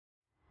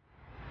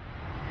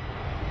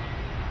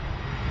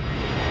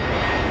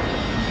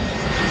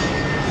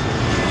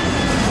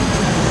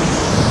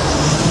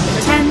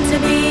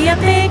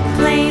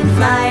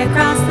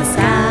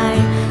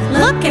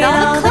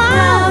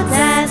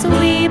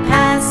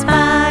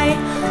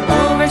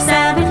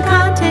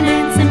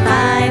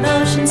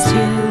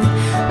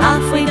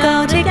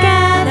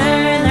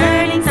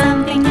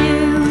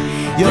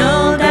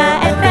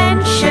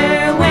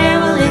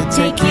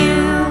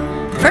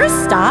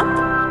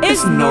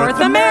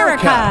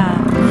America!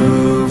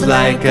 Move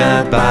like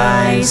a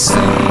bison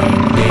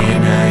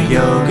in a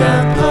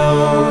yoga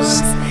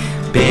pose.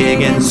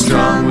 Big and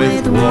strong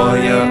with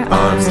warrior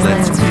arms,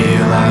 let's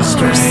feel our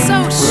strength.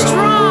 So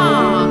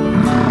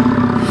strong!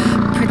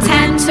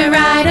 Pretend to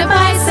ride a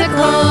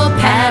bicycle,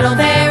 pedal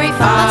very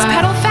far. Let's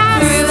pedal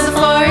fast! Through the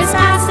forest,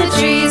 past the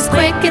trees,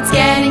 quick it's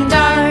getting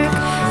dark.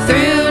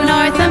 Through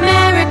North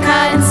America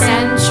and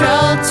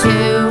Central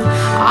too.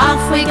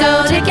 Off we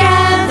go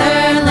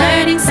together,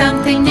 learning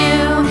something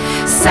new.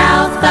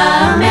 South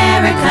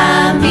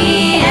America,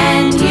 me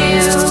and you.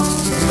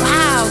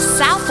 Wow,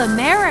 South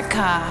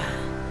America!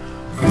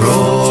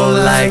 Roll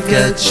like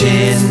a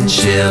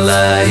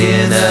chinchilla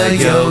in a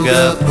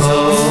yoga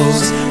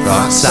pose.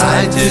 Rock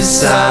side to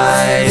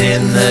side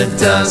in the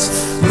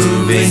dust,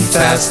 moving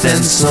fast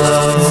and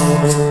slow.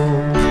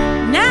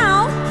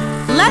 Now,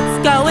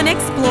 let's go and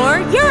explore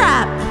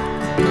Europe!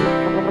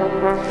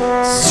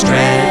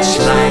 Stretch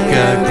like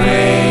a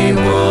gray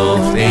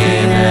wolf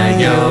in a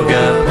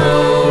yoga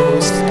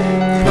pose.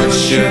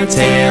 Push your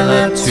tail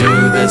up to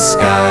the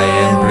sky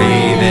and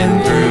breathe in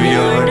through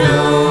your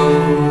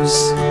nose.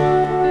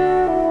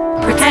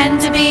 Pretend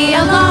to be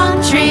a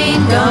long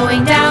train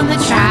going down the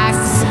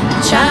tracks,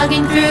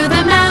 chugging through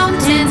the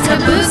mountains,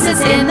 cabooses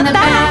in the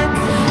back.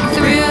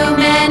 Through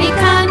many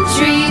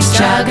countries,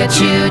 chug a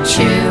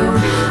choo-choo.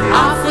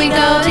 Off we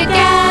go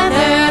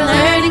together,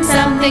 learning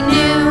something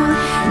new.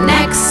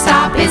 Next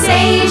stop is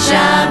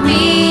Asia,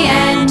 me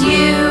and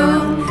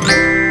you.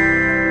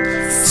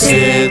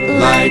 Sit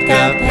like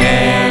a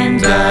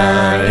panda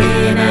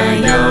in a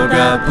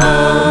yoga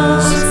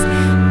pose.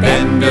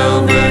 Bend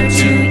over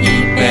to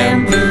eat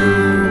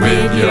bamboo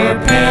with your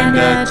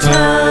panda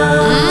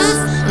toes.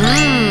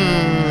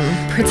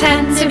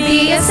 Pretend to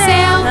be a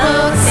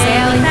sailboat,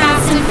 sailing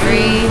fast and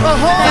free.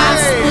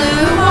 Vast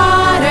blue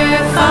water,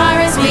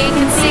 far as we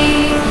can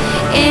see.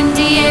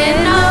 Indian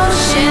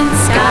Ocean,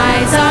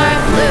 skies are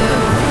blue.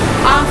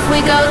 Off we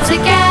go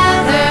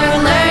together,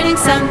 learning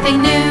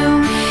something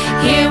new.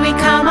 Here we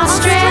come,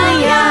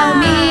 Australia,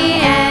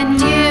 me and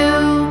you.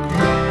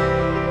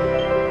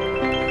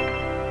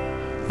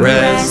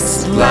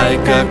 Rest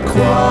like a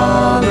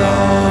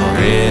koala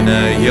in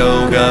a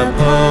yoga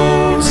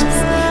pose.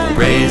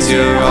 Raise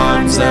your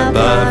arms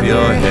above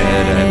your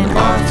head and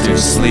off to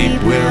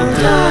sleep we'll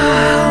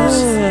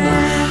doze.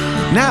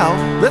 Now,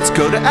 let's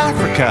go to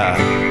Africa.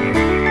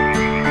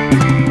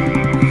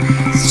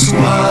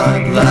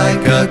 Squat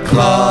like a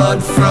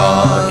clawed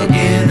frog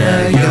in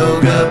a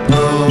yoga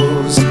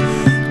pose.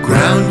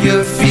 Ground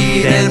your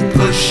feet and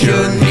push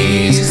your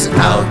knees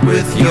out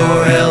with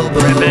your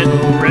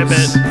elbows.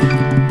 Ribbit.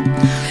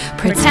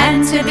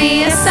 Pretend to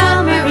be a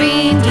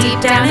submarine deep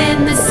down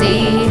in the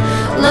sea.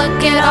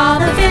 Look at all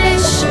the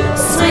fish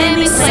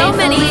swimming So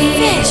many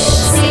playfully. fish.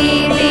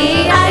 See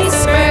the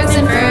icebergs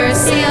and fur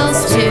seals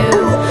too.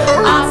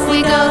 Off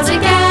we go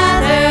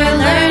together,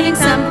 learning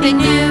something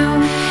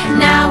new.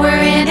 Now we're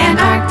in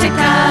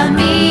Antarctica,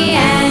 me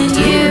and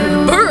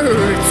you.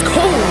 It's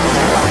cold!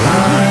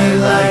 Fly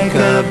like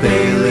a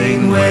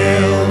bailing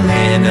whale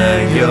in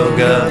a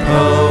yoga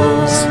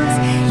pose.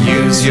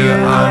 Use your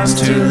arms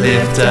to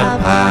lift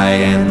up high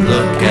and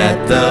look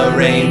at the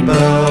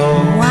rainbow.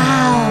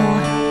 Wow!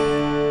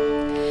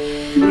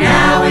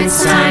 Now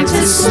it's time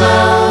to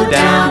slow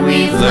down,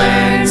 we've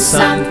learned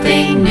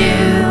something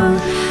new.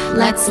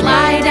 Let's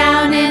lie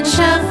down in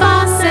Shavasana.